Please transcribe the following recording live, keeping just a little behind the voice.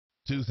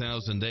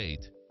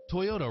2008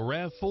 Toyota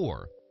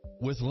RAV4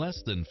 with less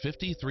than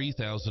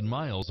 53,000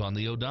 miles on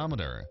the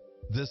odometer.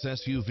 This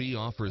SUV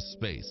offers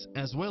space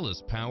as well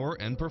as power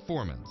and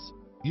performance.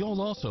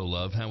 You'll also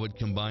love how it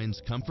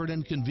combines comfort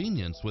and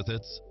convenience with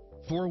its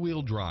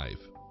four-wheel drive,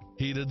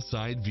 heated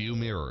side view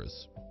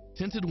mirrors,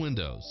 tinted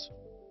windows,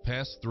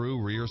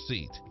 pass-through rear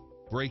seat,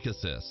 brake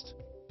assist,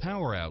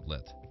 power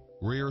outlet,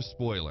 rear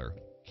spoiler,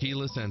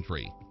 keyless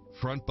entry,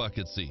 front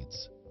bucket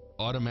seats,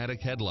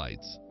 automatic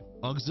headlights,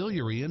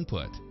 auxiliary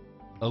input,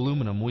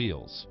 aluminum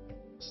wheels,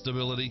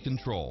 stability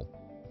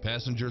control,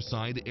 passenger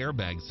side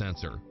airbag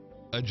sensor,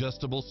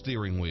 adjustable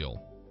steering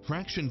wheel,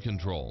 traction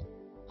control,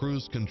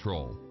 cruise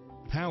control,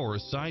 power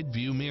side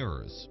view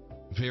mirrors,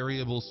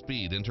 variable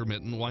speed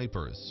intermittent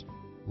wipers,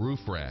 roof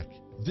rack.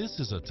 This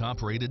is a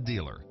top-rated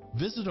dealer.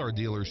 Visit our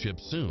dealership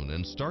soon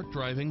and start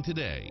driving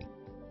today.